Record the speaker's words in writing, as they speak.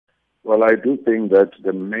Well, I do think that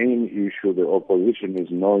the main issue, the opposition is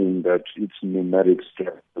knowing that its numeric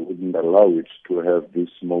strength wouldn't allow it to have this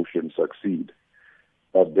motion succeed.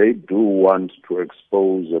 But they do want to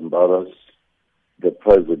expose, embarrass the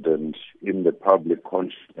president in the public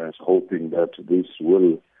consciousness, hoping that this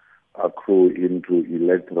will accrue into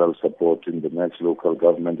electoral support in the next local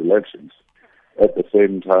government elections. At the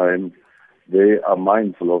same time, they are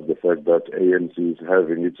mindful of the fact that ANC is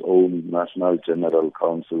having its own National General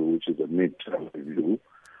Council, which is a mid-term review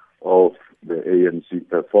of the ANC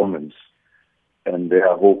performance. And they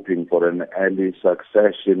are hoping for an early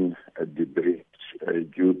succession debate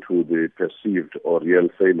due to the perceived or real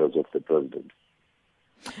failures of the president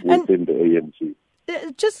within the ANC.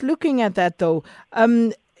 Just looking at that, though,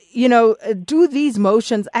 do these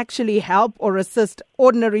motions actually help or assist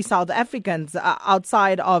ordinary South Africans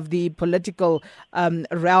outside of the political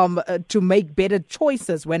realm to make better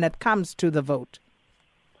choices when it comes to the vote?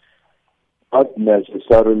 Not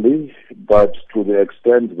necessarily, but to the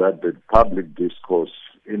extent that the public discourse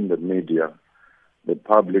in the media, the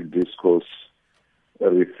public discourse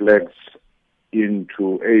reflects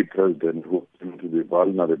into a president who seems to be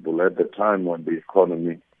vulnerable at the time when the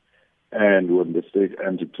economy and when the state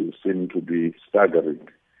entities seem to be staggering.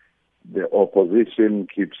 The opposition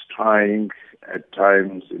keeps trying at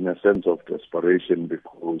times in a sense of desperation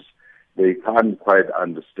because they can't quite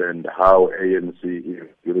understand how ANC,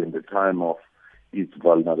 during the time of its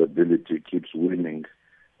vulnerability, keeps winning,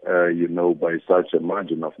 by such a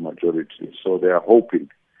margin of majority. So they are hoping,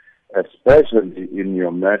 especially in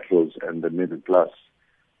your metros and the middle class,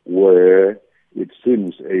 where it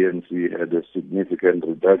seems ANC had a significant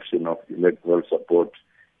reduction of electoral support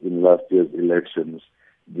in last year's elections.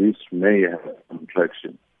 This may have some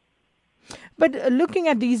traction. But looking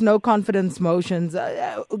at these no-confidence motions,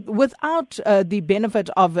 without the benefit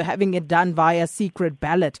of having it done via secret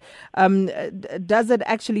ballot, does it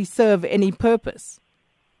actually serve any purpose?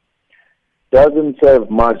 Doesn't serve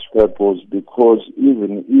much purpose because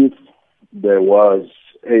even if there was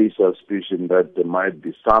a suspicion that there might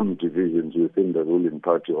be some divisions within the ruling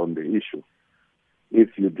party on the issue, if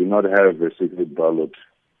you do not have a secret ballot,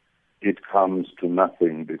 it comes to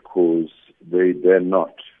nothing because they dare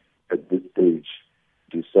not, at this stage,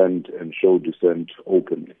 dissent and show dissent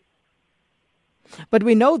openly. But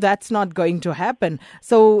we know that's not going to happen.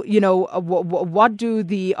 So, what do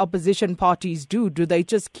the opposition parties do? Do they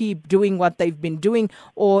just keep doing what they've been doing?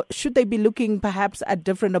 Or should they be looking perhaps at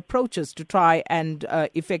different approaches to try and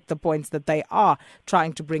effect the points that they are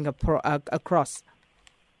trying to bring across?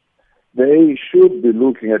 They should be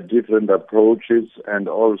looking at different approaches and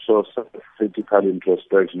also critical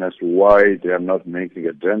introspection as to why they are not making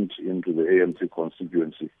a dent into the ANC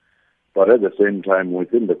constituency. But at the same time,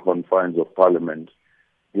 within the confines of Parliament,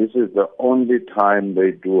 this is the only time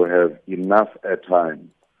they do have enough airtime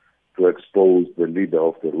to expose the leader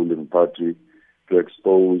of the ruling party, to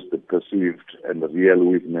expose the perceived and the real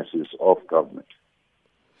weaknesses of government.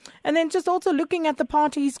 And then just also looking at the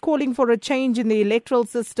parties calling for a change in the electoral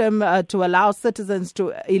system to allow citizens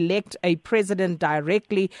to elect a president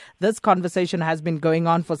directly. This conversation has been going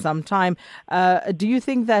on for some time. Do you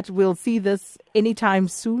think that we'll see this anytime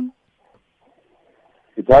soon?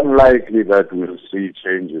 It's unlikely that we'll see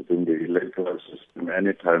changes in the electoral system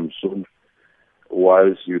anytime soon,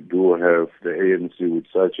 whilst you do have the ANC with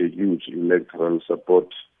such a huge electoral support.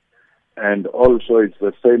 And also it's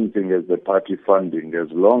the same thing as the party funding. As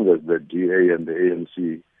long as the DA and the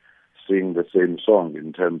ANC sing the same song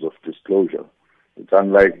in terms of disclosure, it's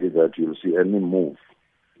unlikely that you'll see any move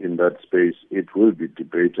in that space. It will be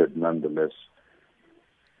debated nonetheless.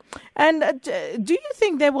 And do you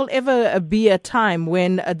think there will ever be a time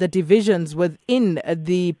when the divisions within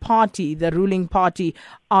the party, the ruling party,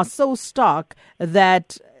 are so stark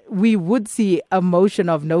that we would see a motion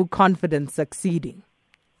of no confidence succeeding?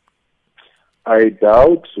 I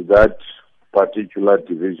doubt that particular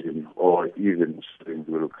division or even strength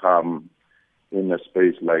will come in a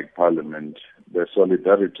space like Parliament. The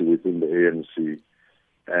solidarity within the ANC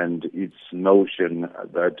and its notion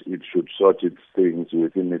that it should sort its things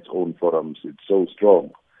within its own forums, it's so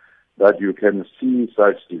strong that you can see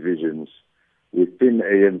such divisions within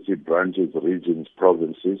ANC branches, regions,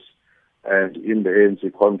 provinces, and in the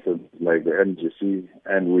ANC conference like the NGC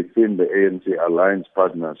and within the ANC alliance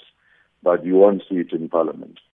partners, but you won't see it in Parliament.